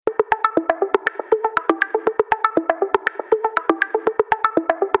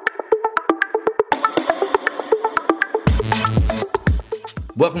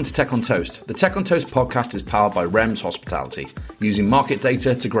Welcome to Tech on Toast. The Tech on Toast podcast is powered by REMS Hospitality, using market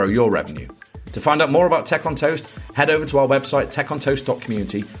data to grow your revenue. To find out more about Tech on Toast, head over to our website,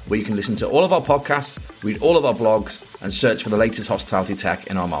 techontoast.community, where you can listen to all of our podcasts, read all of our blogs, and search for the latest hospitality tech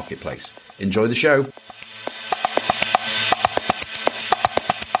in our marketplace. Enjoy the show.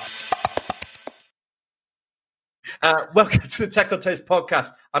 Welcome to the Tech on Toast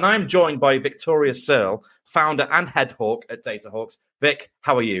podcast, and I'm joined by Victoria Searle, founder and head hawk at DataHawks. Vic,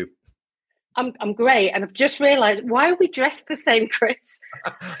 how are you? I'm great, and I've just realised, why are we dressed the same, Chris?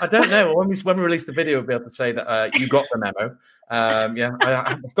 I don't know. When we release the video, we'll be able to say that you got the memo.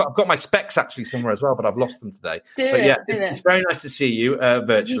 I've got my specs actually somewhere as well, but I've lost them today. It's very nice to see you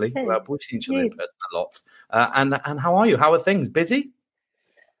virtually. We've seen each other in person a lot. And how are you? How are things? Busy?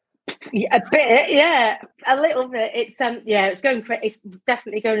 Yeah, a bit, yeah, a little bit. It's it's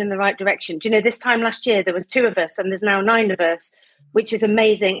definitely going in the right direction. Do you know, this time last year there was 2 of us, and there's now 9 of us, which is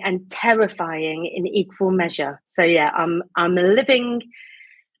amazing and terrifying in equal measure. So yeah, I'm living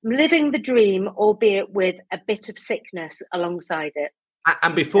the dream, albeit with a bit of sickness alongside it.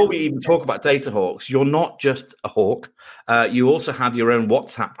 And before we even talk about DataHawks, you're not just a hawk. You also have your own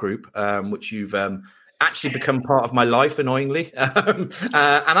WhatsApp group, which you've actually become part of my life, annoyingly. And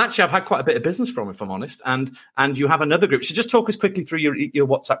actually, I've had quite a bit of business from, if I'm honest. And you have another group. So just talk us quickly through your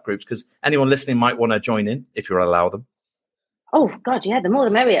WhatsApp groups, because anyone listening might want to join in if you'll allow them. Oh, God, yeah, the more the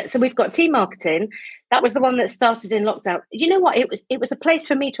merrier. So we've got team marketing. That was the one that started in lockdown. You know what? It was a place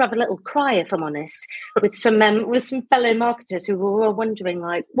for me to have a little cry, if I'm honest, with some fellow marketers who were all wondering,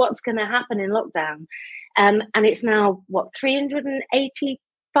 like, what's going to happen in lockdown? And it's now,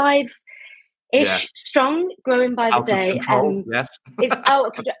 385 strong, growing by the day. Yes. It's out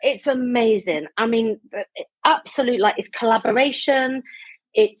of control. It's amazing. I mean, absolute, like, it's collaboration.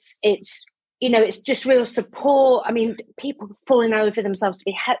 It's it's just real support. I mean, people falling over themselves to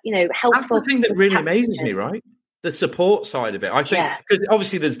be helpful. That's the thing that really amazes me, right? The support side of it. I think because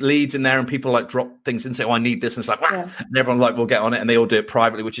obviously there's leads in there, and people like drop things and say, "Oh, I need this," and it's like, and everyone's like, "We'll get on it," and they all do it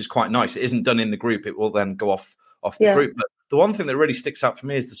privately, which is quite nice. It isn't done in the group; it will then go off the group. But the one thing that really sticks out for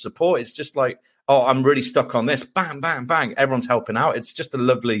me is the support. It's just like, "Oh, I'm really stuck on this." Bang, bang, bang! Everyone's helping out. It's just a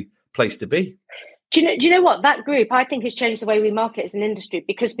lovely place to be. Do you know what? That group, I think, has changed the way we market as an industry,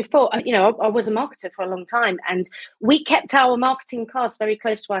 because before, I was a marketer for a long time, and we kept our marketing cards very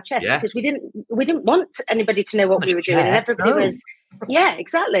close to our chest because we didn't want anybody to know what we were doing. And everybody was,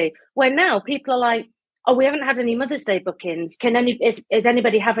 exactly. Where now people are like, oh, we haven't had any Mother's Day bookings. Is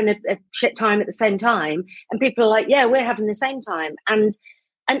anybody having a shit time at the same time? And people are like, yeah, we're having the same time. And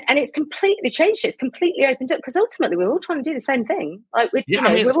it's completely changed. It's completely opened up, because ultimately we're all trying to do the same thing. Like we're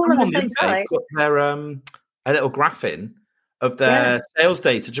all on the same side. Put their a little graph in of their sales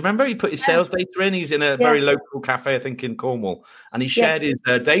data. Do you remember he put his sales data in? He's in a very local cafe, I think, in Cornwall, and he shared his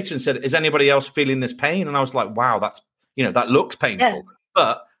data and said, "Is anybody else feeling this pain?" And I was like, "Wow, that's that looks painful."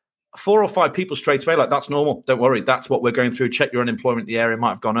 But 4 or 5 people straight away, like, that's normal. Don't worry, that's what we're going through. Check your unemployment. The area might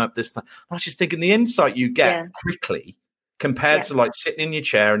have gone up. This time. I was just thinking, the insight you get quickly, compared to like sitting in your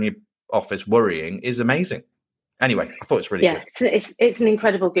chair in your office worrying, is amazing. Anyway, I thought it's really good. So it's an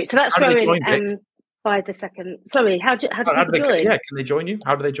incredible group. So that's growing by the second. Sorry, how do they join? Yeah, can they join you?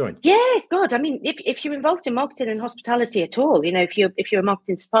 How do they join? Yeah, God, I mean, if you're involved in marketing and hospitality at all, if you're a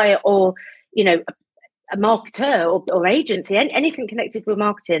marketing supplier, or a marketer or agency, anything connected with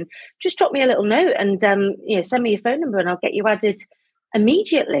marketing, just drop me a little note and send me your phone number, and I'll get you added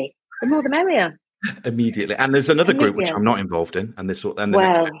immediately. The more the merrier. Immediately. And there's another group which I'm not involved in, and next I'll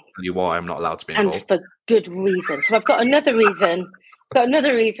tell you why I'm not allowed to be involved. And for good reason. So I've got another reason.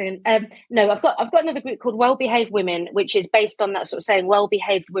 No, I've got another group called Well Behaved Women, which is based on that sort of saying, well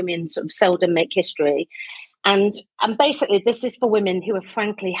behaved women sort of seldom make history. And basically this is for women who have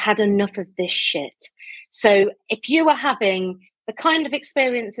frankly had enough of this shit. So if you are having the kind of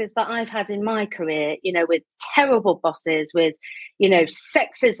experiences that I've had in my career, with terrible bosses, with,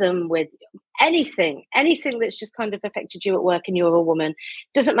 sexism, with anything that's just kind of affected you at work, and you're a woman,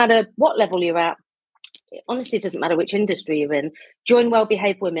 doesn't matter what level you're at, it honestly doesn't matter which industry you're in, join Well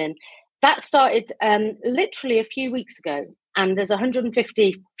Behaved Women. That started literally a few weeks ago, and there's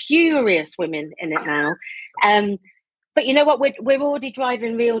 150 furious women in it now. But you know what? We're already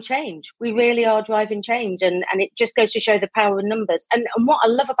driving real change. We really are driving change. And it just goes to show the power of numbers. And what I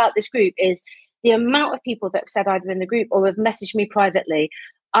love about this group is the amount of people that have said either in the group or have messaged me privately,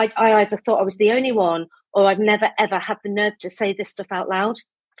 I either thought I was the only one, or I've never, ever had the nerve to say this stuff out loud.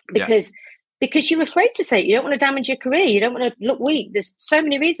 Because because you're afraid to say it. You don't want to damage your career. You don't want to look weak. There's so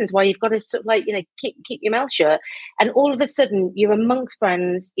many reasons why you've got to sort of like, keep your mouth shut. And all of a sudden you're amongst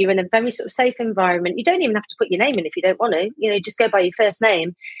friends. You're in a very sort of safe environment. You don't even have to put your name in if you don't want to, just go by your first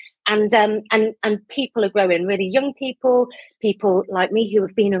name. And people are growing, really young people like me who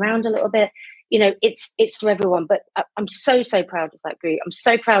have been around a little bit. It's for everyone. But I'm so proud of that group. I'm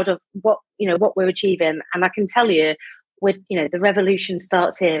so proud of what we're achieving. And I can tell you, the revolution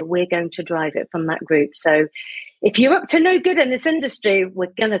starts here. We're going to drive it from that group. So if you're up to no good in this industry,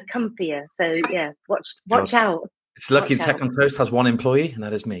 we're going to come for you. So yeah, watch out. It's lucky Tech on Toast has one employee, and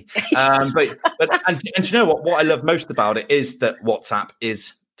that is me. But you know what I love most about it is that WhatsApp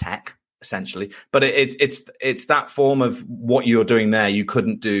is tech, essentially, but it's that form of what you're doing there you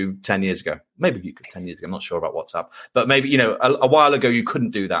couldn't do 10 years ago. Maybe you could 10 years ago, I'm not sure about WhatsApp, but maybe a while ago you couldn't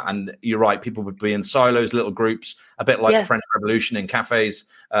do that. And you're right, people would be in silos, little groups, a bit like the French Revolution in cafes,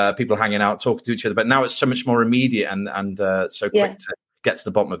 people hanging out, talking to each other. But now it's so much more immediate and so quick to get to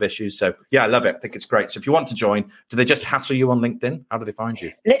the bottom of issues. So yeah, I love it. I think it's great. So if you want to join, do they just hassle you on LinkedIn? How do they find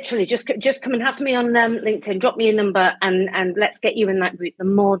you? Literally, just come and hassle me on LinkedIn. Drop me a number, and let's get you in that group. The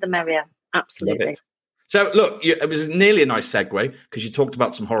more, the merrier. Absolutely. So look, it was nearly a nice segue because you talked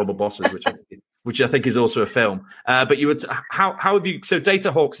about some horrible bosses, which I think is also a film. But you would how have you? So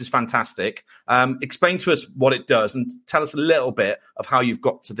Datahawks is fantastic. Explain to us what it does and tell us a little bit of how you've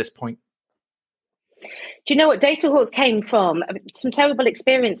got to this point. Do you know what Datahawks came from? Some terrible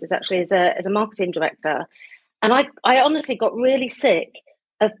experiences, actually, as a marketing director. And I honestly got really sick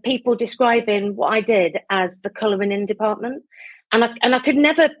of people describing what I did as the colouring in department. And I could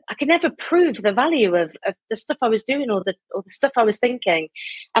never prove the value of the stuff I was doing or the stuff I was thinking.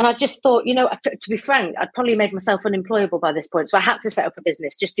 And I just thought, to be frank, I'd probably made myself unemployable by this point. So I had to set up a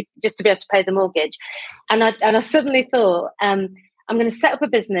business just to be able to pay the mortgage. And I suddenly thought, I'm going to set up a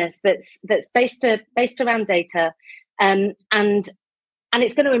business that's based around data, and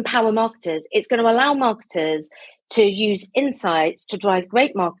it's going to empower marketers. It's going to allow marketers to use insights to drive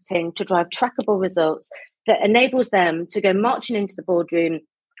great marketing, to drive trackable results that enables them to go marching into the boardroom,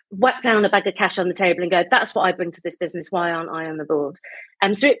 whack down a bag of cash on the table, and go, "That's what I bring to this business. Why aren't I on the board?"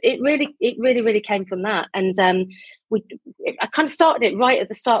 So it really came from that, and I kind of started it right at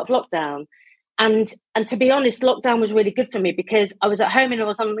the start of lockdown. And to be honest, lockdown was really good for me because I was at home and I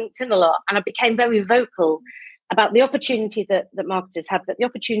was on LinkedIn a lot, and I became very vocal about the opportunity that marketers had, that the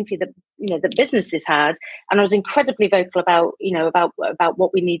opportunity that that businesses had, and I was incredibly vocal about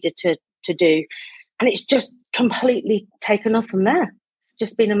what we needed to do, and it's just completely taken off from there. It's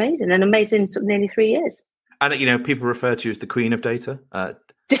just been amazing sort of nearly 3 years. And people refer to you as the Queen of Data.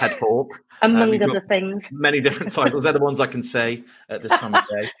 Head Hawk, among other things. Many different titles. They're the ones I can say at this time of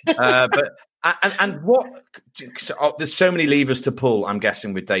day. There's so many levers to pull, I'm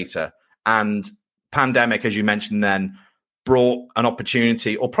guessing, with data. And pandemic, as you mentioned, then brought an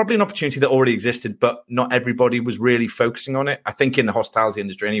opportunity, or probably an opportunity that already existed, but not everybody was really focusing on it. I think in the hospitality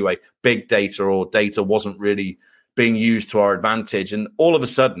industry anyway, big data or data wasn't really being used to our advantage. And all of a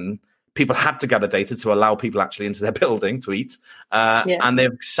sudden, people had to gather data to allow people actually into their building to eat. And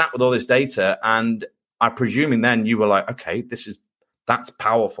they've sat with all this data. And I'm presuming then you were like, okay, that's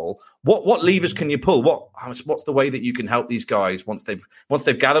powerful. What levers can you pull? What's the way that you can help these guys once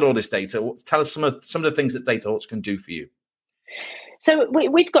they've gathered all this data? Tell us some of the things that Datahawks can do for you. So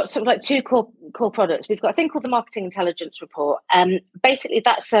we've got sort of like two core products. We've got a thing called the Marketing Intelligence Report. Basically,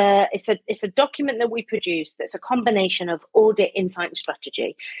 it's a document that we produce that's a combination of audit, insight, and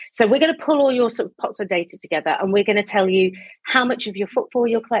strategy. So we're going to pull all your sort of pots of data together, and we're going to tell you how much of your footfall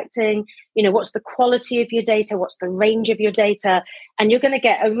you're collecting. What's the quality of your data? What's the range of your data? And you're going to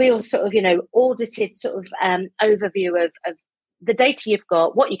get a real sort of audited sort of overview of the data you've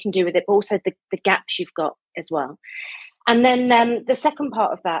got, what you can do with it, but also the gaps you've got as well. And then the second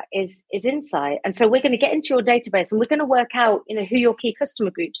part of that is insight. And so we're going to get into your database and we're going to work out, who your key customer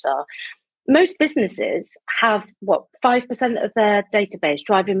groups are. Most businesses have 5% of their database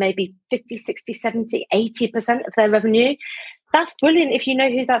driving maybe 50, 60, 70, 80% of their revenue. That's brilliant if you know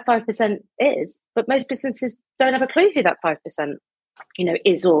who that 5% is. But most businesses don't have a clue who that 5%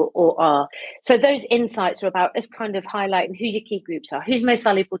 is or are. So those insights are about us kind of highlighting who your key groups are, who's most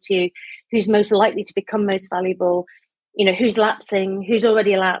valuable to you, who's most likely to become most valuable, who's lapsing, who's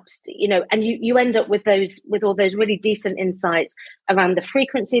already lapsed, and you end up with all those really decent insights around the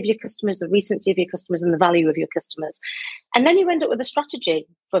frequency of your customers, the recency of your customers, and the value of your customers. And then you end up with a strategy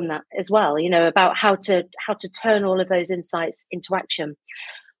from that as well, about how to turn all of those insights into action.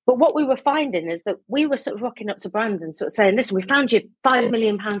 But what we were finding is that we were sort of rocking up to brands and sort of saying, listen, we found you £5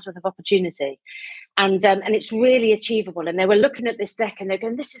 million worth of opportunity. And it's really achievable. And they were looking at this deck and they're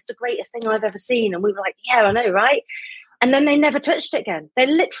going, this is the greatest thing I've ever seen. And we were like, yeah, I know, right? And then they never touched it again. They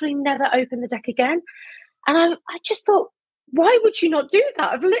literally never opened the deck again. And I just thought, why would you not do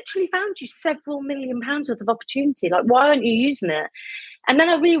that? I've literally found you several £1 million worth of opportunity. Like, why aren't you using it? And then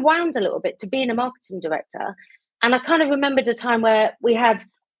I rewound a little bit to being a marketing director. And I kind of remembered a time where we had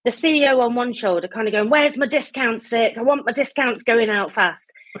the CEO on one shoulder kind of going, where's my discounts, Vic? I want my discounts going out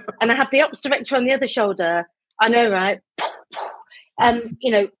fast. And I had the ops director on the other shoulder. I know, right?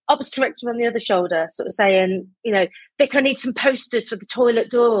 Ops director on the other shoulder sort of saying, Vic, I need some posters for the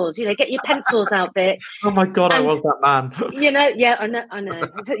toilet doors. Get your pencils out, Vic. Oh my God, I was that man. Yeah, I know.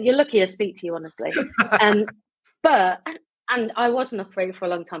 You're lucky I speak to you, honestly. And I wasn't operating for a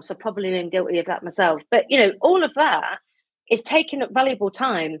long time, so probably been guilty of that myself. But, all of that is taking up valuable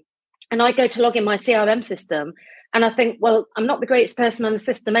time. And I go to log in my CRM system and I think, well, I'm not the greatest person on the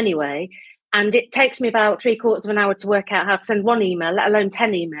system anyway. And it takes me about 3/4 of an hour to work out how to send one email, let alone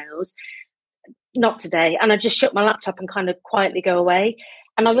 10 emails. Not today. And I just shut my laptop and kind of quietly go away.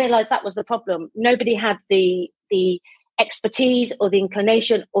 And I realized that was the problem. Nobody had the expertise or the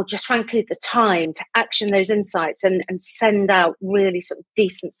inclination or just frankly the time to action those insights and send out really sort of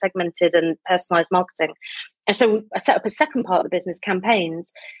decent segmented and personalized marketing. And so I set up a second part of the business,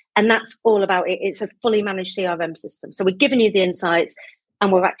 campaigns, and that's all about it. It's a fully managed CRM system. So we're giving you the insights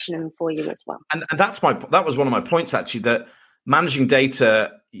and we're actioning them for you as well. And that was one of my points, actually, that managing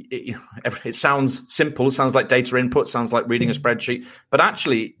data, it sounds simple, it sounds like data input, sounds like reading a spreadsheet, but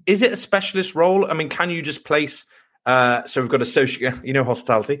actually, is it a specialist role? I mean, can you just place, so we've got a social,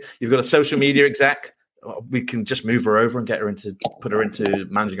 hospitality, you've got a social media exec, we can just move her over and put her into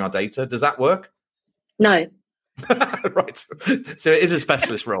managing our data. Does that work? No. Right. So it is a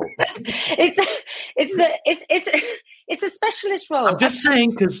specialist role. It's a specialist role. I'm just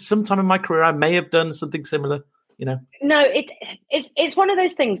saying, because sometime in my career I may have done something similar. No, it's one of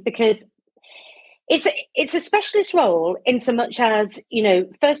those things because it's a specialist role in so much as,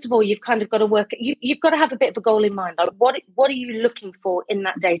 first of all, you've kind of got to you've got to have a bit of a goal in mind. Like what are you looking for in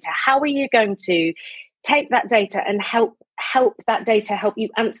that data? How are you going to take that data and help that data help you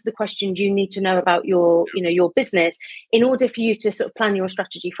answer the questions you need to know about your business in order for you to sort of plan your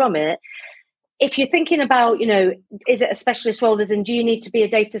strategy from it? If you're thinking about, is it a specialist role, as in, do you need to be a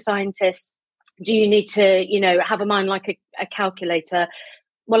data scientist? Do you need to, have a mind like a calculator?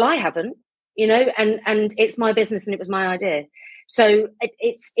 Well, I haven't, and it's my business and it was my idea. So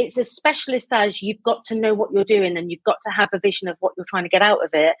it's a specialist as you've got to know what you're doing and you've got to have a vision of what you're trying to get out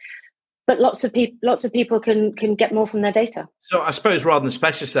of it. But lots of people can get more from their data. So I suppose rather than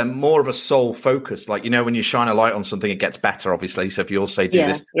specialist, then more of a sole focus. Like, when you shine a light on something, it gets better, obviously. So if you all say do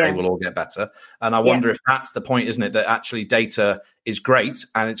this today, we'll all get better. And I wonder if that's the point, isn't it? That actually data is great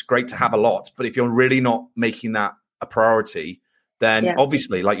and it's great to have a lot. But if you're really not making that a priority, then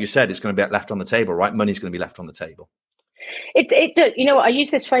obviously, like you said, it's going to be left on the table, right? Money's going to be left on the table. It does. I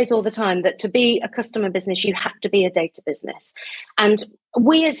use this phrase all the time that to be a customer business, you have to be a data business. And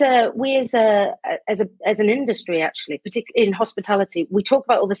we as an industry, actually, particularly in hospitality, we talk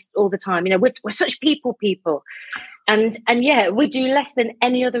about all this all the time. We're such people, and we do less than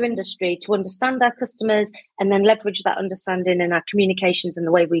any other industry to understand our customers and then leverage that understanding in our communications and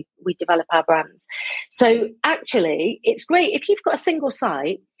the way we develop our brands. So actually, it's great if you've got a single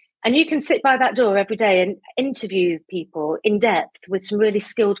site. And you can sit by that door every day and interview people in depth with some really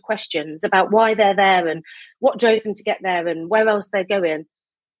skilled questions about why they're there and what drove them to get there and where else they're going.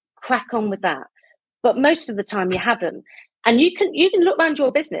 Crack on with that. But most of the time you haven't. And you can look around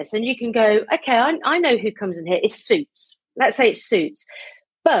your business and you can go, okay, I know who comes in here. It's Suits. Let's say it's Suits.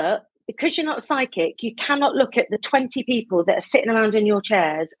 But because you're not psychic, you cannot look at the 20 people that are sitting around in your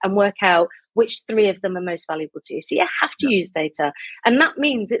chairs and work out which 3 of them are most valuable to you. So you have to use data, and that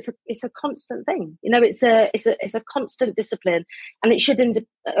means it's a constant thing. It's a constant discipline, and it should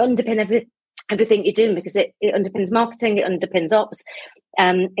underpin everything you're doing, because it underpins marketing, it underpins ops,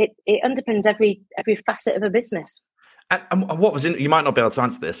 it underpins every facet of a business. And what was you might not be able to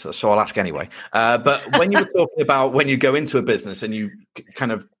answer this, so I'll ask anyway. But when you were talking about when you go into a business and you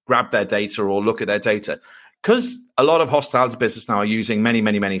kind of grab their data or look at their data, because a lot of hospitality business now are using many,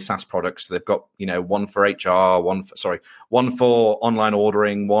 many, many SaaS products. They've got, one for HR, one for online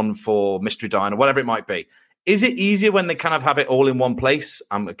ordering, one for mystery diner, whatever it might be. Is it easier when they kind of have it all in one place?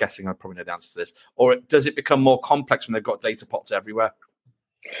 I'm guessing I probably know the answer to this. Or does it become more complex when they've got data pots everywhere?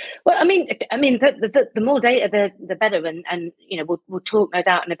 Well, I mean, the more data, the better, and we'll talk no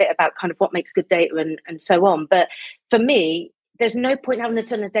doubt in a bit about kind of what makes good data and so on. But for me, there's no point having a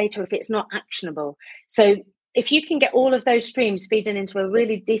ton of data if it's not actionable. So if you can get all of those streams feeding into a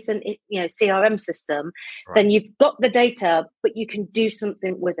really decent, CRM system, then you've got the data, but you can do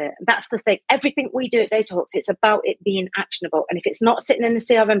something with it. That's the thing. Everything we do at DataHawks, it's about it being actionable. And if it's not sitting in the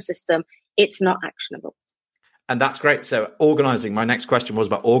CRM system, it's not actionable. And that's great. So organizing, my next question was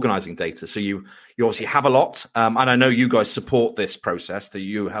about organizing data. So you obviously have a lot. And I know you guys support this process, that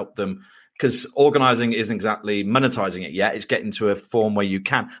you help them, because organizing isn't exactly monetizing it yet. It's getting to a form where you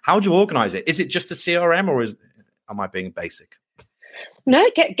can. How do you organize it? Is it just a CRM, or am I being basic? No,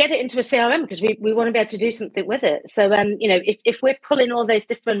 get it into a CRM, because we want to be able to do something with it. So, if we're pulling all those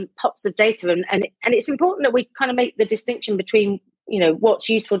different pots of data, and it's important that we kind of make the distinction between, what's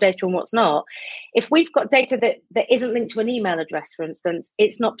useful data and what's not. If we've got data that isn't linked to an email address, for instance,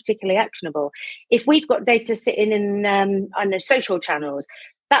 it's not particularly actionable. If we've got data sitting in on the social channels,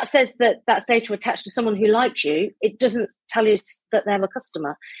 that says that that's data attached to someone who likes you. It doesn't tell you that they're a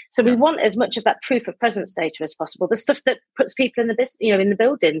customer. So we want as much of that proof of presence data as possible. The stuff that puts people in the business, in the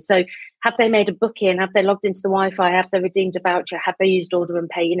building. So have they made a booking? Have they logged into the Wi-Fi? Have they redeemed a voucher? Have they used order and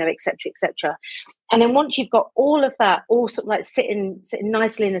pay? Et cetera, et cetera. And then once you've got all of that, all sort of like sitting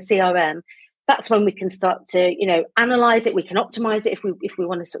nicely in a CRM, that's when we can start to, analyze it. We can optimize it if we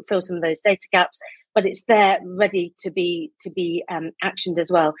want to sort of fill some of those data gaps, but it's there ready to be actioned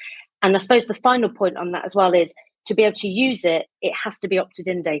as well. And I suppose the final point on that as well is, to be able to use it, it has to be opted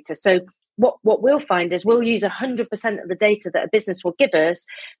in data. So what we'll find is we'll use 100% of the data that a business will give us,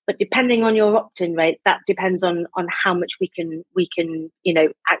 but depending on your opt-in rate, that depends on how much we can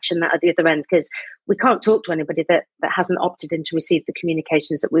action that at the other end, because we can't talk to anybody that hasn't opted in to receive the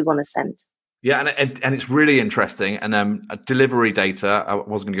communications that we want to send. Yeah, and it's really interesting. And delivery data, I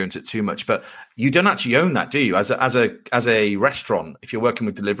wasn't going to go into it too much, but you don't actually own that, do you? As a restaurant, if you're working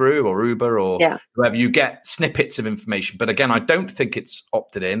with Deliveroo or Uber or whoever, you get snippets of information. But again, I don't think it's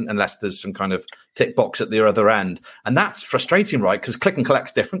opted in unless there's some kind of tick box at the other end. And that's frustrating, right? Because click and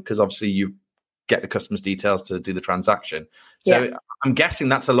collect's different, because obviously you get the customer's details to do the transaction. So I'm guessing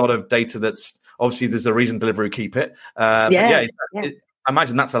that's a lot of data that's obviously there's a reason Deliveroo keep it. I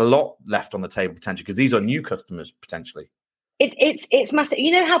imagine that's a lot left on the table potentially, because these are new customers potentially. It's massive.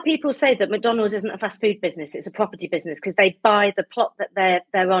 You know how people say that McDonald's isn't a fast food business; it's a property business, because they buy the plot that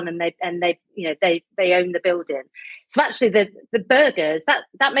they're on, and they own the building. So actually, the burgers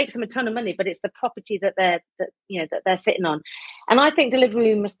that makes them a ton of money, but it's the property that they're sitting on. And I think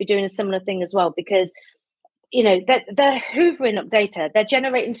Deliveroo must be doing a similar thing as well, because they're hoovering up data. They're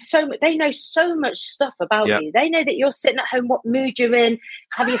generating so much. They know so much stuff about you. They know that you're sitting at home, what mood you're in,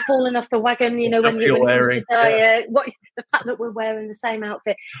 have you fallen off the wagon, when you're wearing diet, what the fact that we're wearing the same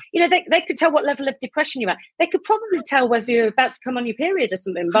outfit. They could tell what level of depression you're at. They could probably tell whether you're about to come on your period or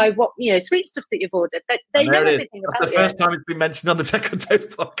something by what, sweet stuff that you've ordered. They know everything about That's the first time it's been mentioned on the Tech on Toast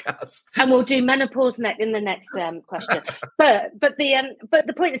podcast. And we'll do menopause in the next question. But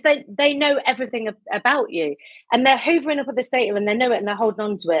the point is they know everything about you. And they're hoovering up all this data, and they know it, and they're holding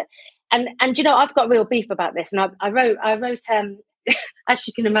on to it. And I've got real beef about this. And I wrote as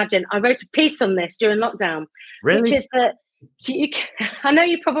you can imagine, I wrote a piece on this during lockdown. Really? Which is that I know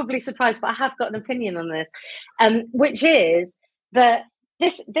you're probably surprised, but I have got an opinion on this. Which is that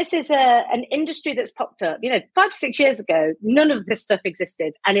this is an industry that's popped up. 5-6 years ago, none of this stuff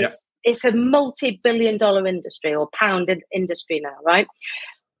existed, and it's a multi-billion-dollar industry or pound industry now, right?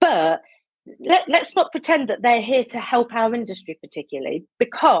 But let's not pretend that they're here to help our industry particularly,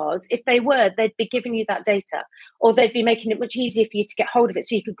 because if they were, they'd be giving you that data, or they'd be making it much easier for you to get hold of it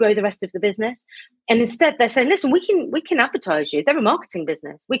so you could grow the rest of the business. And instead they're saying, listen, we can advertise you. They're a marketing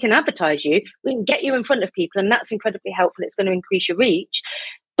business. We can advertise you. We can get you in front of people, and that's incredibly helpful. It's going to increase your reach.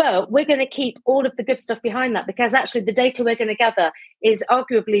 But we're going to keep all of the good stuff behind that, because actually the data we're going to gather is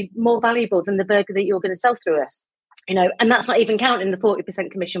arguably more valuable than the burger that you're going to sell through us. And that's not even counting the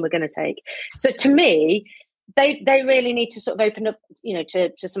 40% commission we're going to take. So to me, they really need to sort of open up,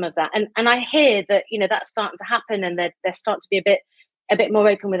 to some of that. And I hear that, that's starting to happen, and they're starting to be a bit more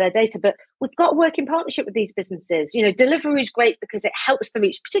open with their data. But we've got to work in partnership with these businesses. Delivery is great because it helps the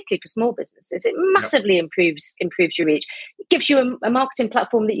reach, particularly for small businesses. It massively improves your reach. It gives you a marketing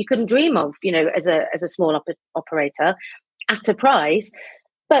platform that you couldn't dream of, as a small operator at a price.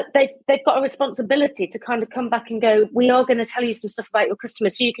 But they've got a responsibility to kind of come back and go, we are going to tell you some stuff about your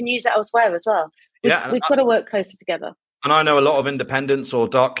customers so you can use it elsewhere as well. We've got to work closer together. And I know a lot of independents or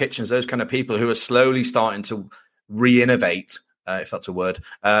dark kitchens, those kind of people who are slowly starting to re-innovate, if that's a word,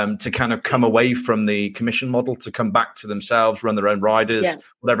 to kind of come away from the commission model, to come back to themselves, run their own riders,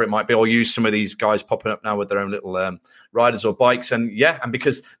 whatever it might be, or use some of these guys popping up now with their own little riders or bikes. And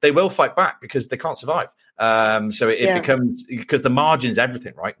because they will fight back, because they can't survive. So it becomes, because the margin is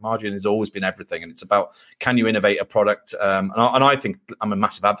everything, right? Margin has always been everything, and it's about, can you innovate a product? And I think I'm a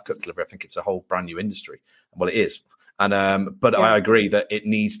massive advocate of delivery. I think it's a whole brand new industry. Well, it is, and but I agree that it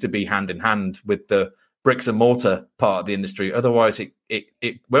needs to be hand in hand with the bricks and mortar part of the industry. Otherwise,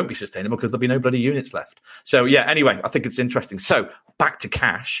 it won't be sustainable, because there'll be no bloody units left. So anyway, I think it's interesting. So back to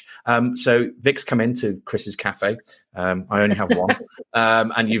cash. So Vic's come into Chris's cafe. I only have one.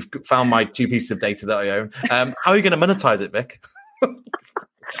 And you've found my 2 pieces of data that I own. How are you going to monetize it, Vic?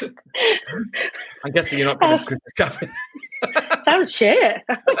 I'm guessing you're not going to Chris's cafe. Sounds shit.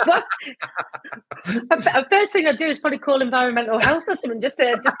 First thing I'd do is probably call environmental health or something, just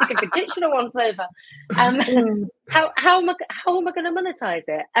to give the kitchen a once over. How am I going to monetize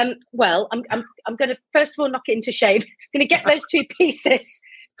it? Well, I'm going to first of all knock it into shape. I'm going to get those 2 pieces.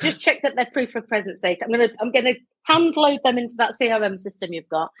 Just check that they're proof of presence data. I'm going to hand load them into that CRM system you've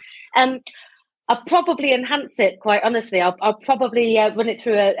got. I'll probably enhance it, quite honestly. I'll probably run it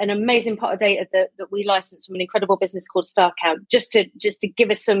through an amazing pot of data that we licensed from an incredible business called StarCount, just to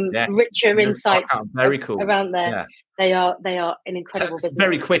give us some richer insights. Very cool. Around there. Yeah. They are an incredible business.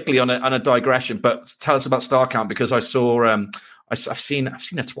 Very quickly on a digression, but tell us about StarCount, because I saw I've seen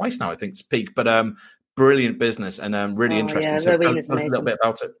it twice now, I think, speak, but brilliant business and really interesting. So tell us a little bit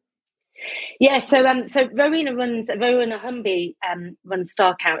about it. Yeah, so Rowena Humby runs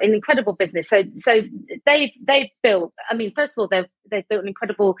StarCount, an incredible business. So they've built. I mean, first of all, they've built an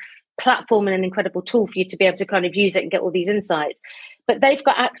incredible platform and an incredible tool for you to be able to kind of use it and get all these insights. But they've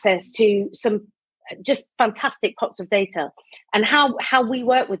got access to some just fantastic pots of data. And how we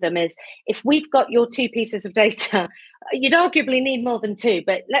work with them is, if we've got your 2 pieces of data, you'd arguably need more than 2.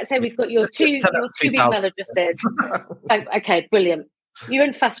 But let's say we've got your two email addresses. Okay, brilliant. You're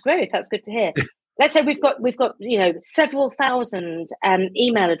in fast growth. That's good to hear. Let's say we've got several thousand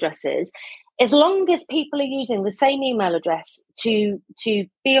email addresses. As long as people are using the same email address to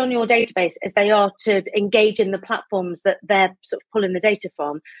be on your database as they are to engage in the platforms that they're sort of pulling the data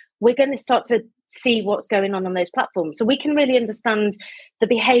from, we're going to start to see what's going on those platforms. So we can really understand the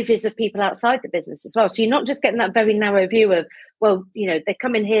behaviors of people outside the business as well. So you're not just getting that very narrow view of, well, they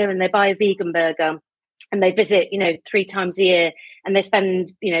come in here and they buy a vegan burger and they visit, 3 times a year, and they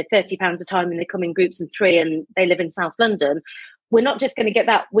spend, £30 a time, and they come in groups of 3 and they live in South London. We're not just going to get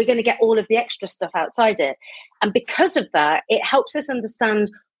that. We're going to get all of the extra stuff outside it. And because of that, it helps us understand,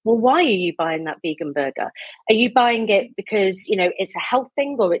 well, why are you buying that vegan burger? Are you buying it because, it's a health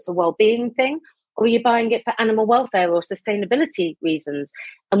thing, or it's a well-being thing? Or are you buying it for animal welfare or sustainability reasons?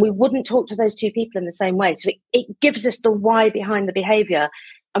 And we wouldn't talk to those 2 people in the same way. So it gives us the why behind the behavior.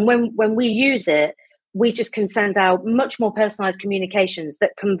 And when we use it, we just can send out much more personalized communications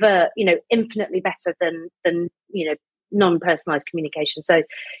that convert, infinitely better than non-personalized communication. So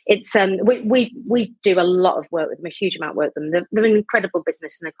it's we do a lot of work with them, a huge amount of work with them. They're an incredible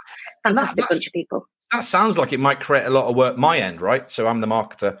business and a fantastic bunch of people. That sounds like it might create a lot of work my end, right? So I'm the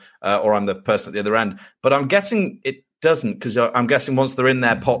marketer or I'm the person at the other end, but I'm guessing it doesn't, because I'm guessing once they're in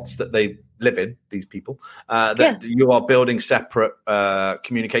their pots that they live in, these people, you are building separate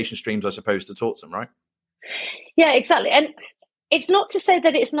communication streams, I suppose, to talk to them, right? Yeah, exactly. And it's not to say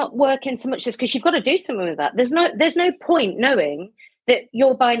that it's not working so much as, because you've got to do something with that. There's no point knowing that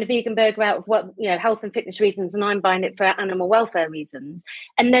you're buying a vegan burger out of health and fitness reasons, and I'm buying it for animal welfare reasons,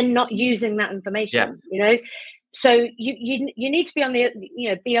 and then not using that information. Yeah. So you need to be on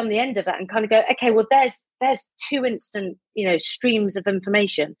the end of that and kind of go, okay, well, there's 2 instant streams of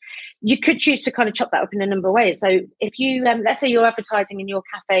information. You could choose to kind of chop that up in a number of ways. So if you let's say you're advertising in your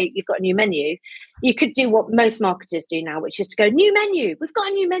cafe, you've got a new menu, you could do what most marketers do now, which is to go, new menu. We've got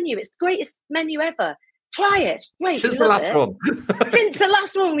a new menu. It's the greatest menu ever. Try it. It's great. Since the last one. Since the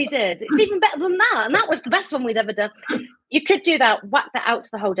last one we did. It's even better than that. And that was the best one we'd ever done. You could do that, whack that out to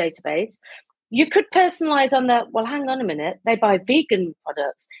the whole database. You could personalize on the, well, hang on a minute, they buy vegan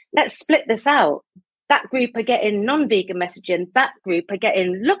products. Let's split this out. That group are getting non-vegan messaging. That group are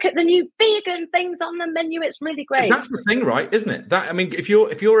getting, look at the new vegan things on the menu. It's really great. That's the thing, right? Isn't it? That, I mean, if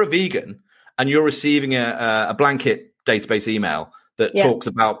you're a vegan and you're receiving a blanket database email that talks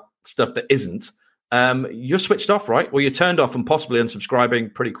about stuff that isn't, you're switched off, right? Or you're turned off and possibly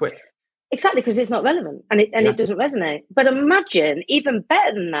unsubscribing pretty quick. Exactly, because it's not relevant and it doesn't resonate. But imagine, even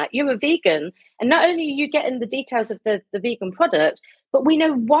better than that, you're a vegan, and not only are you getting the details of the vegan product, but we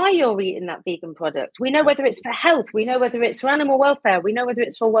know why you're eating that vegan product. We know whether it's for health, we know whether it's for animal welfare, we know whether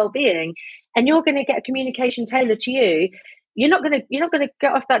it's for well-being, and you're going to get a communication tailored to you. You're not going to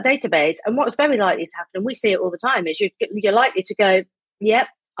get off that database. And what's very likely to happen, and we see it all the time, is you're likely to go, yep,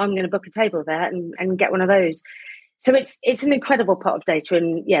 I'm going to book a table there and get one of those. So it's an incredible pot of data,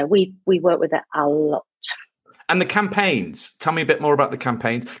 and yeah, we work with it a lot. And the campaigns, tell me a bit more about the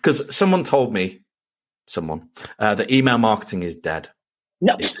campaigns, because someone told me, that email marketing is dead.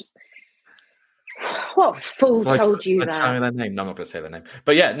 No. What fool told you that? Say their name. No, I'm not going to say their name.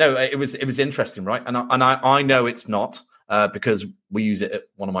 But yeah, no, it was interesting, right? And I know it's not, because we use it at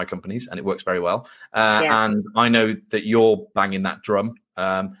one of my companies and it works very well. And I know that you're banging that drum,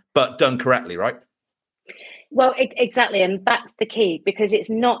 but done correctly, right? Well, exactly. And that's the key, because it's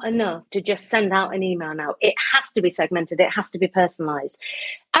not enough to just send out an email now. It has to be segmented. It has to be personalized.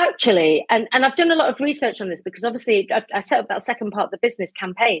 Actually, and I've done a lot of research on this, because obviously I set up that second part of the business,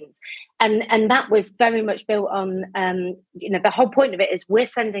 campaigns. And that was very much built on, the whole point of it is we're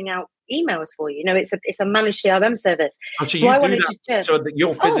sending out emails for you. It's a managed CRM service. Oh, so you do that, so that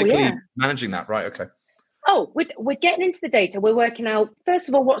you're physically managing that, right? Okay. Oh, we're getting into the data. We're working out, first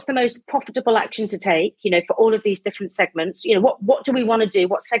of all, what's the most profitable action to take, for all of these different segments. What do we want to do?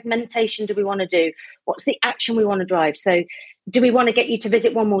 What segmentation do we want to do? What's the action we want to drive? So do we want to get you to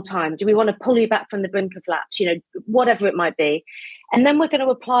visit one more time? Do we want to pull you back from the brink of lapse? Whatever it might be. And then we're going to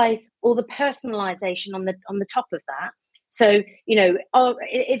apply all the personalization on the top of that. So,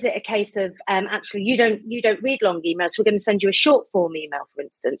 is it a case of actually you don't read long emails, so we're going to send you a short form email, for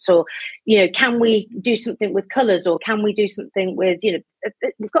instance, or, can we do something with colours, or can we do something with,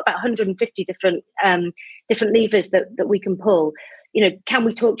 we've got about 150 different levers that we can pull. Can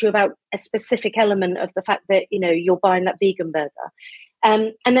we talk to you about a specific element of the fact that, you're buying that vegan burger?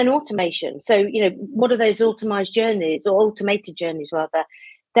 And then automation. So, what are those automated journeys, rather?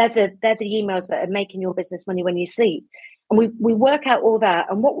 They're the emails that are making your business money when you sleep. And we work out all that.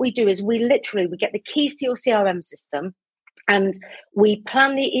 And what we do is we get the keys to your CRM system, and we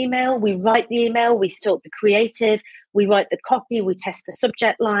plan the email, we write the email, we sort the creative, we write the copy, we test the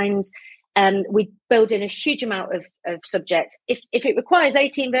subject lines, and we build in a huge amount of subjects. If it requires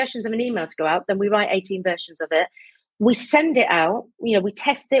 18 versions of an email to go out, then we write 18 versions of it. We send it out, we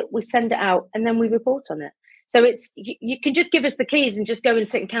test it, we send it out, and then we report on it. So it's you can just give us the keys and just go and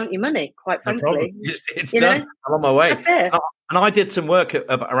sit and count your money, quite frankly. No, it's done. I'm on my way. That's it. And I did some work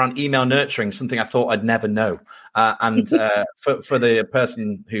around email nurturing, something I thought I'd never know. And for the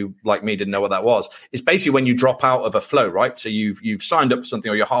person who, like me, didn't know what that was, it's basically when you drop out of a flow, right? So you've signed up for something,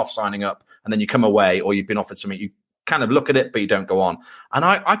 or you're half signing up, and then you come away, or you've been offered something, you kind of look at it, but you don't go on. And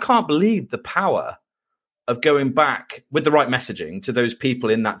I can't believe the power of going back with the right messaging to those people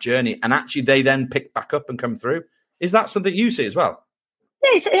in that journey, and actually they then pick back up and come through. Is that something you see as well?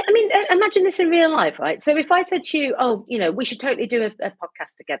 Yes. I mean, imagine this in real life, right? So if I said to you, oh, we should totally do a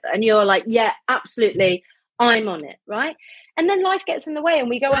podcast together, and you're like, yeah, absolutely, I'm on it, right? And then life gets in the way and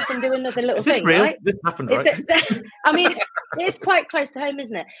we go off and do another little thing, real? Right? This happened, right? I mean, it's quite close to home,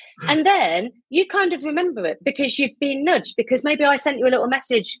 isn't it? And then you kind of remember it because you've been nudged, because maybe I sent you a little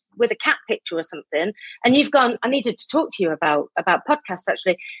message with a cat picture or something, and you've gone, I needed to talk to you about podcasts,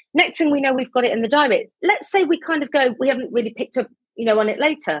 actually. Next thing we know, we've got it in the diary. Let's say we kind of go, we haven't really picked up, on it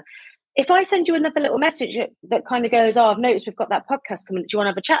later. If I send you another little message that kind of goes, I've noticed we've got that podcast coming, do you want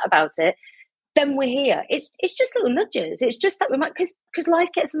to have a chat about it? Then we're here. It's just little nudges. It's just that we might, because life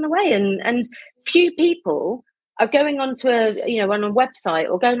gets in the way, and few people are going onto on a website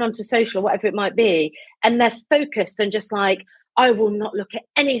or going onto social or whatever it might be, and they're focused and just like, I will not look at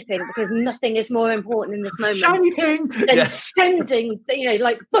anything because nothing is more important in this moment than sending,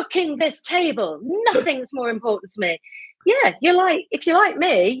 like booking this table. Nothing's more important to me. Yeah, you're like, if you're like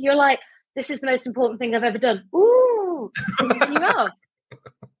me, you're like, this is the most important thing I've ever done. Ooh, and you are.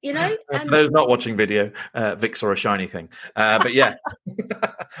 For those not watching video, Vic saw a shiny thing, but yeah.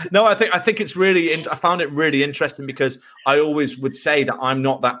 No, I think it's really. I found it really interesting, because I always would say that I'm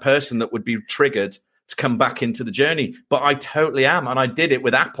not that person that would be triggered to come back into the journey, but I totally am, and I did it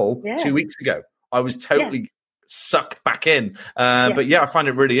with Apple 2 weeks ago. I was totally sucked back in, but yeah, I find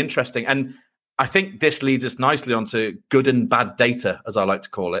it really interesting, and I think this leads us nicely onto good and bad data, as I like to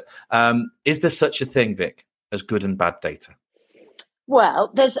call it. Is there such a thing, Vic, as good and bad data?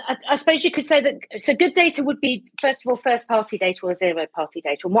 Well, I suppose you could say that. So good data would be, first of all, first party data or zero party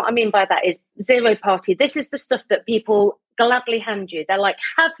data. And what I mean by that is zero party. This is the stuff that people gladly hand you. They're like,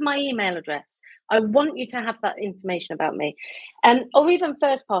 have my email address. I want you to have that information about me. Or even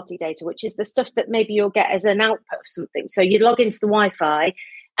first party data, which is the stuff that maybe you'll get as an output of something. So you log into the Wi-Fi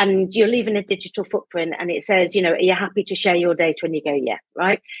and you're leaving a digital footprint, and it says, are you happy to share your data? And you go, yeah,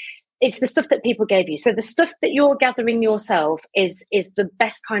 right. It's the stuff that people gave you. So the stuff that you're gathering yourself is the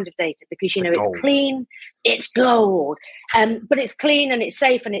best kind of data, because, it's clean, it's gold, but it's clean and it's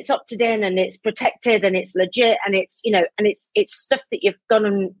safe and it's opted in and it's protected and it's legit, and it's, and it's stuff that you've gone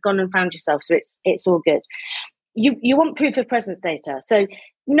and found yourself. So it's all good. you want proof of presence data. So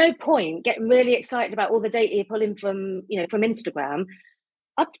no point getting really excited about all the data you're pulling from Instagram.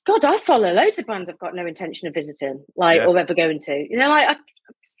 I follow loads of brands I've got no intention of visiting, or ever going to.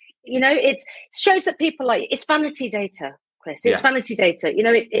 It shows that people it's vanity data, Chris. It's vanity data.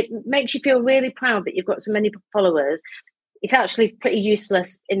 It makes you feel really proud that you've got so many followers. It's actually pretty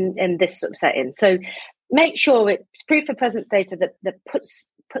useless in this sort of setting. So make sure it's proof of presence data that puts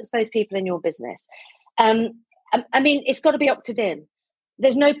those people in your business. It's got to be opted in.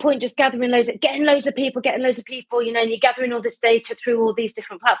 There's no point just getting loads of people, and you're gathering all this data through all these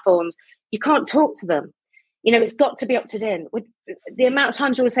different platforms. You can't talk to them. It's got to be opted in. With the amount of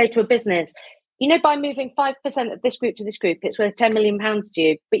times we will say to a business, by moving 5% of this group to this group, it's worth £10 million to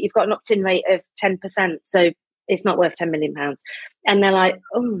you, but you've got an opt-in rate of 10%. So it's not worth £10 million. And they're like,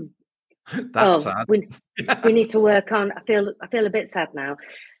 that's sad. We need to work on, I feel a bit sad now.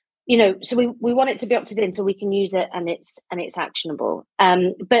 So we want it to be opted in so we can use it and it's actionable.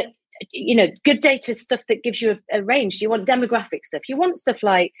 But good data stuff that gives you a range. You want demographic stuff. You want stuff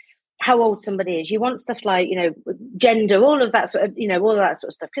like how old somebody is. You want stuff like, gender, all of that sort of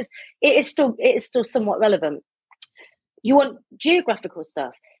stuff, because it is still somewhat relevant. You want geographical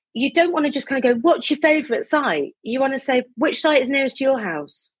stuff. You don't want to just kind of go, what's your favourite site? You want to say, which site is nearest to your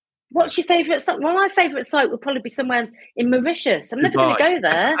house? What's your favourite site? Well, my favourite site would probably be somewhere in Mauritius. I'm never going to go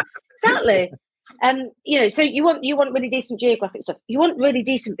there. Exactly. So you want really decent geographic stuff. You want really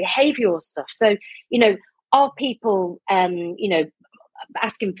decent behavioural stuff. So, are people,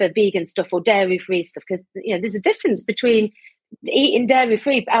 asking for vegan stuff or dairy-free stuff? Because, there's a difference between eating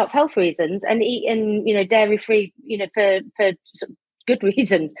dairy-free out of health reasons and eating, dairy-free, for sort of good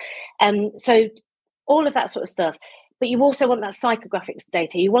reasons. So all of that sort of stuff. But you also want that psychographics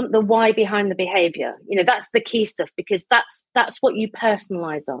data. You want the why behind the behavior. That's the key stuff, because that's what you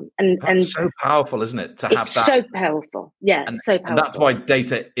personalize on. And so powerful, isn't it? To have that. So powerful. Yeah, so powerful. And that's why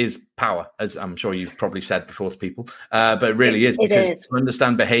data is power, as I'm sure you've probably said before to people. But it really is, because to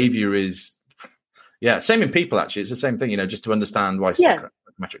understand behavior is, same in people, actually. It's the same thing, just to understand why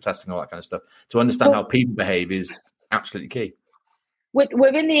psychometric testing, all that kind of stuff. To understand how people behave is absolutely key.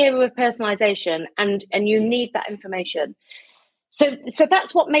 We're in the era of personalization, and you need that information. So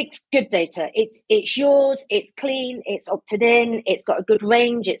that's what makes good data. It's yours. It's clean. It's opted in. It's got a good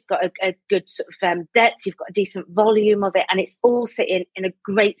range. It's got a good sort of depth. You've got a decent volume of it, and it's all sitting in a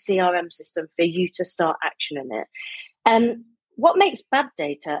great CRM system for you to start actioning it. What makes bad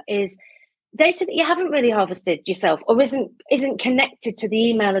data is data that you haven't really harvested yourself, or isn't connected to the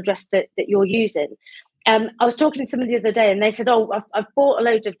email address that you're using. I was talking to somebody the other day, and they said, I've bought a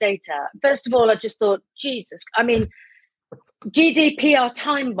load of data. First of all, I just thought, Jesus, GDPR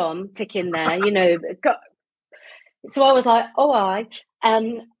time bomb ticking there, So I was like, I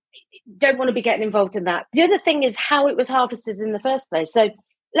don't want to be getting involved in that. The other thing is how it was harvested in the first place. So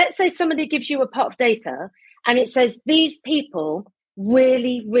let's say somebody gives you a pot of data and it says, these people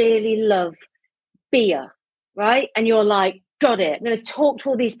really, really love beer, right? And you're like, got it. I'm going to talk to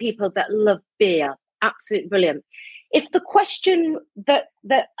all these people that love beer. Absolutely brilliant. If the question that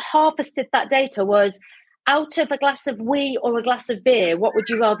harvested that data was, out of a glass of wee or a glass of beer, what would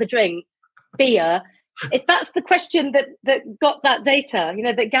you rather drink? Beer. If that's the question that got that data,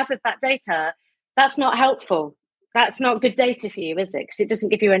 that gathered that data, that's not helpful. That's not good data for you, is it? Because it doesn't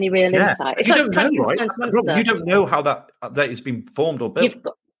give you any real insight. It's like Frankenstein's monster. You don't know how that has been formed or built.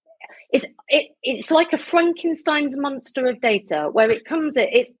 It's like a Frankenstein's monster of data, where it comes in.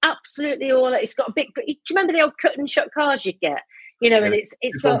 It's absolutely all. It's got a bit. Do you remember the old cut and shut cars you'd get? And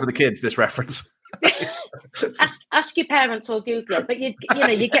it's one for the kids. This reference. ask your parents or Google it. But you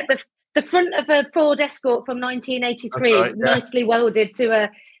get the front of a Ford Escort from 1983, nicely welded to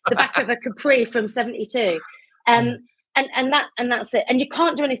the back of a Capri from 72, and that's it. And you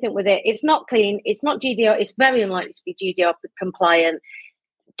can't do anything with it. It's not clean. It's not GDPR. It's very unlikely to be GDPR compliant.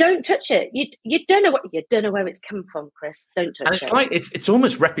 Don't touch it. You don't know where it's come from, Chris. Don't touch it. And it's like it's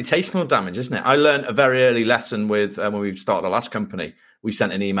almost reputational damage, isn't it? I learned a very early lesson with when we started our last company. We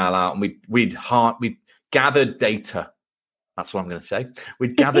sent an email out and we'd gathered data. That's what I'm going to say.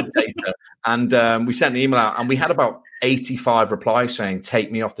 We'd gathered data and we sent an email out, and we had about 85 replies saying,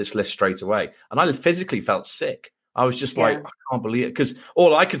 "Take me off this list straight away." And I physically felt sick. I was just like, I can't believe it, because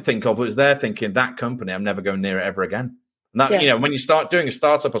all I could think of was they're thinking, that company, I'm never going near it ever again. And that, when you start doing a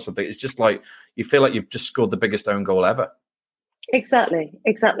startup or something, it's just like you feel like you've just scored the biggest own goal ever. Exactly.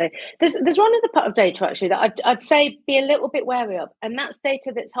 There's one other part of data actually that I'd say be a little bit wary of, and that's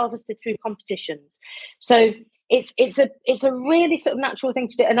data that's harvested through competitions. So it's a really sort of natural thing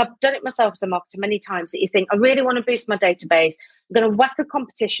to do. And I've done it myself as a marketer many times, that you think, I really want to boost my database. I'm going to whack a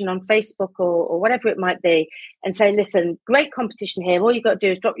competition on Facebook or whatever it might be and say, listen, great competition here. All you've got to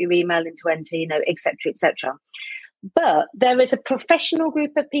do is drop your email into enter, et cetera, et cetera. But there is a professional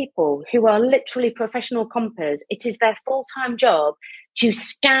group of people who are literally professional compers. It is their full-time job to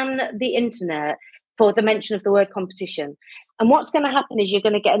scan the internet for the mention of the word competition. And what's going to happen is you're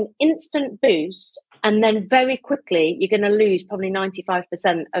going to get an instant boost, and then very quickly you're going to lose probably 95%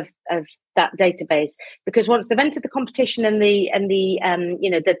 of that database, because once they've entered the competition and the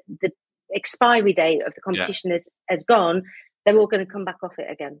expiry date of the competition has gone, they're all going to come back off it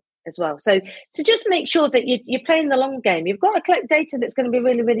again as well. So just make sure that you're playing the long game. You've got to collect data that's going to be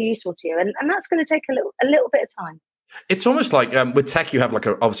really, really useful to you, and that's going to take a little bit of time. It's almost like with tech, you have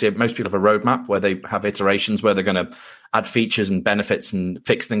obviously most people have a roadmap where they have iterations where they're going to add features and benefits and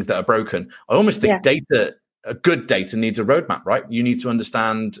fix things that are broken. I almost think good data needs a roadmap, right? You need to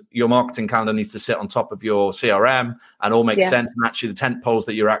understand your marketing calendar needs to sit on top of your CRM and all make sense. And actually the tent poles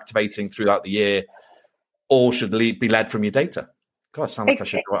that you're activating throughout the year all should be led from your data. God, I sound like I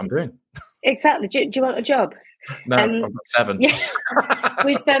should know what I'm doing. Exactly. Do you want a job? No, I've got 7. Yeah.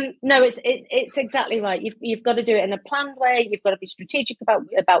 It's exactly right. You've got to do it in a planned way. You've got to be strategic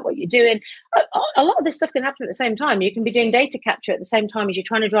about what you're doing. A lot of this stuff can happen at the same time. You can be doing data capture at the same time as you're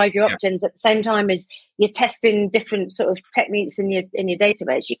trying to drive your opt-ins, at the same time as you're testing different sort of techniques in your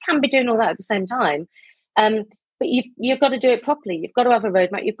database. You can be doing all that at the same time. But you've got to do it properly. You've got to have a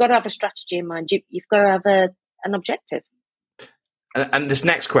roadmap. You've got to have a strategy in mind. You've got to have an objective. And this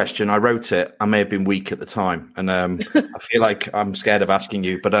next question, I wrote it. I may have been weak at the time, and I feel like I'm scared of asking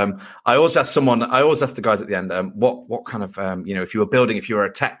you. But I always ask the guys at the end, what kind of, if you were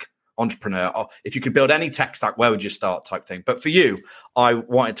a tech entrepreneur, or if you could build any tech stack, where would you start, type thing. But for you, I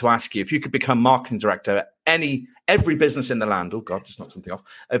wanted to ask you if you could become marketing director at every business in the land. Oh God, just knocked something off.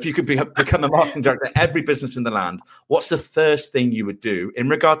 If you could become a marketing director at every business in the land, what's the first thing you would do in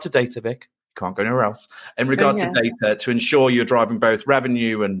regard to data, Vic? Can't go anywhere else in regard to data to ensure you're driving both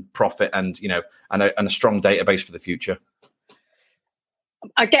revenue and profit and a strong database for the future?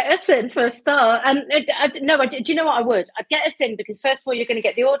 I'd get us in for a start. Do you know what I would? I'd get us in because first of all, you're going to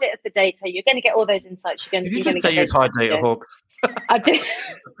get the audit of the data. You're going to get all those insights. Did you just say you're tired data hawk? I did.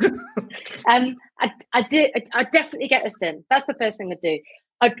 I'd definitely get us in. That's the first thing I'd do.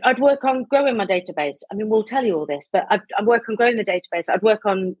 I'd work on growing my database. I mean, we'll tell you all this, but I'd work on growing the database. I'd work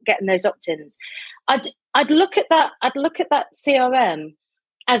on getting those opt-ins. I'd look at that. I'd look at that CRM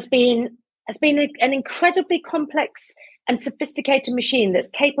as being an incredibly complex and sophisticated machine that's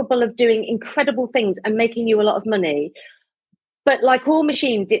capable of doing incredible things and making you a lot of money. But like all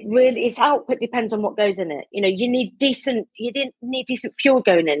machines, its output depends on what goes in it. You need decent fuel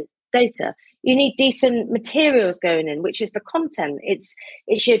going in, data. You need decent materials going in, which is the content. It's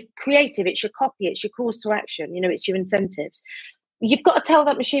your creative, it's your copy, it's your calls to action, it's your incentives. You've got to tell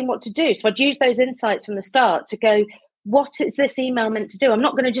that machine what to do. So I'd use those insights from the start to go, what is this email meant to do? I'm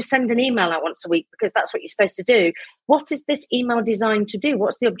not going to just send an email out once a week because that's what you're supposed to do. What is this email designed to do?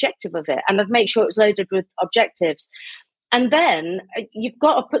 What's the objective of it? And I'd make sure it's loaded with objectives. And then you've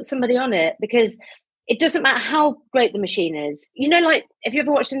got to put somebody on it because it doesn't matter how great the machine is. Like, have you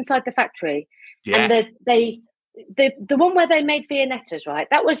ever watched Inside the Factory? Yes. And the one where they made Viennettas, right?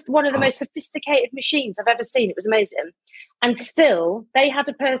 That was one of the most sophisticated machines I've ever seen. It was amazing. And still, they had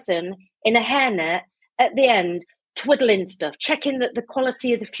a person in a hairnet at the end twiddling stuff, checking that the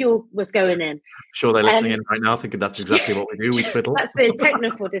quality of the fuel was going in. I'm sure they're listening in right now thinking that's exactly what we do. We twiddle. That's the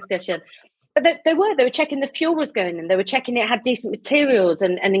technical discussion. But they were checking the fuel was going in. They were checking it had decent materials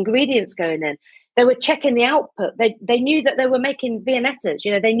and ingredients going in. They were checking the output. They knew that they were making Viennettas.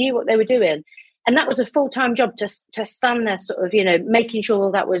 They knew what they were doing. And that was a full-time job to stand there sort of, making sure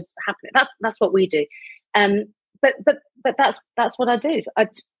all that was happening. That's what we do. But that's what I do.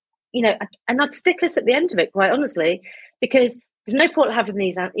 And I'd stick us at the end of it, quite honestly, because there's no point having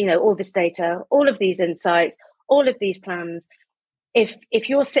these, all this data, all of these insights, all of these plans. If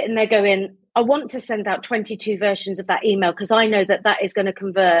you're sitting there going, I want to send out 22 versions of that email because I know that is going to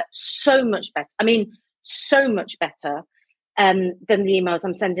convert so much better. I mean, so much better than the emails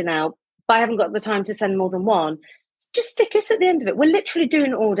I'm sending out. But I haven't got the time to send more than one. Just stick us at the end of it. We're literally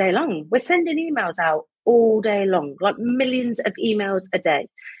doing it all day long. We're sending emails out all day long, like millions of emails a day.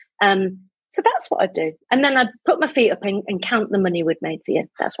 So that's what I do. And then I'd put my feet up and count the money we'd made for you.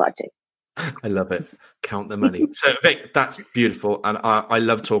 That's what I do. I love it. Count the money. So, Vic, that's beautiful. And I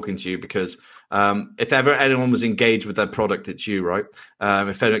love talking to you because if ever anyone was engaged with their product, it's you, right?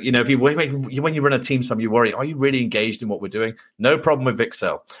 When you run a team, you worry, are you really engaged in what we're doing? No problem with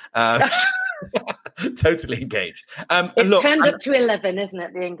Vixel. Totally engaged. It's turned up to 11, isn't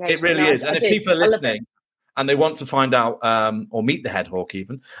it? The engagement. It really is. And if people are listening and they want to find out or meet the head hawk,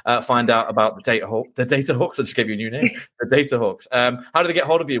 even find out about the Data Hawks. I just gave you a new name, the Data Hawks. How do they get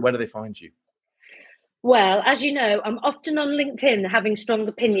hold of you? Where do they find you? Well, as you know, I'm often on LinkedIn having strong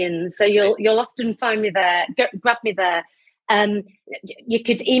opinions, so you'll often find me there. Grab me there. You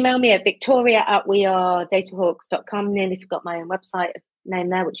could email me at victoria@wearedatahawks.com. Nearly forgot my own website name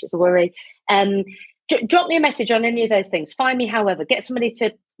there, which is a worry. Drop me a message on any of those things. Find me, however, get somebody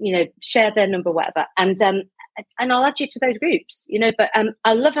to share their number, whatever, and I'll add you to those groups. But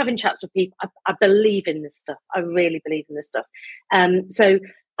I love having chats with people. I believe in this stuff. I really believe in this stuff. So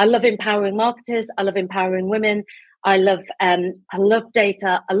I love empowering marketers. I love empowering women. I love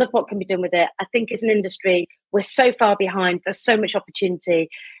data. I love what can be done with it. I think as an industry, we're so far behind. There's so much opportunity.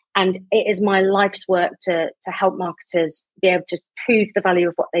 And it is my life's work to help marketers be able to prove the value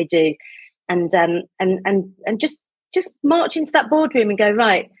of what they do. And just march into that boardroom and go,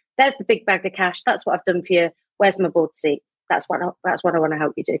 right, there's the big bag of cash. That's what I've done for you. Where's my board seat? That's what I want to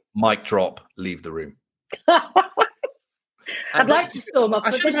help you do. Mic drop, leave the room. I'd like to storm up.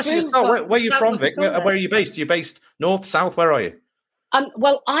 Where are you from, Vic? Where are you based? Are you based north, south? Where are you?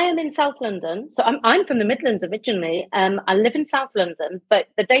 Well, I am in South London. So I'm from the Midlands originally. I live in South London, but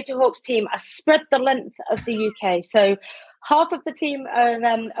the Data Hawks team are spread the length of the UK. So half of the team are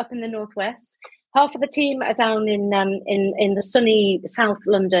up in the northwest. Half of the team are down in the sunny South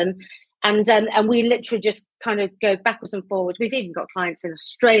London. And we literally just kind of go backwards and forwards. We've even got clients in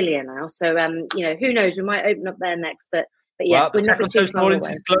Australia now. So, who knows? We might open up there next. But yeah, well, the Tech on Toast audience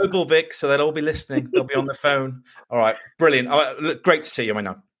is global, Vic, so they'll all be listening. They'll be on the phone. All right, brilliant. Look, great to see you. I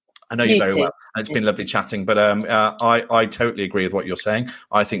know you very well, and it's been lovely chatting. But I totally agree with what you're saying.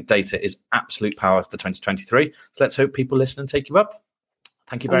 I think data is absolute power for 2023. So let's hope people listen and take you up.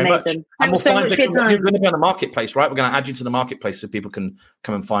 Thank you very much. Thanks so much for your time. You're going to be on the marketplace, right? We're going to add you to the marketplace so people can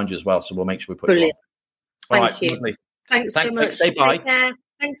come and find you as well. So we'll make sure we put Brilliant. you on. Thank you. Lovely. Thanks so much. Say bye. Take care.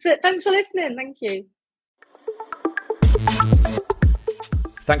 Thanks for listening. Thank you.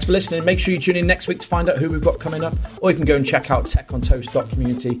 Thanks for listening. Make sure you tune in next week to find out who we've got coming up, or you can go and check out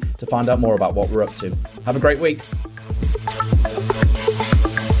techontoast.community to find out more about what we're up to. Have a great week.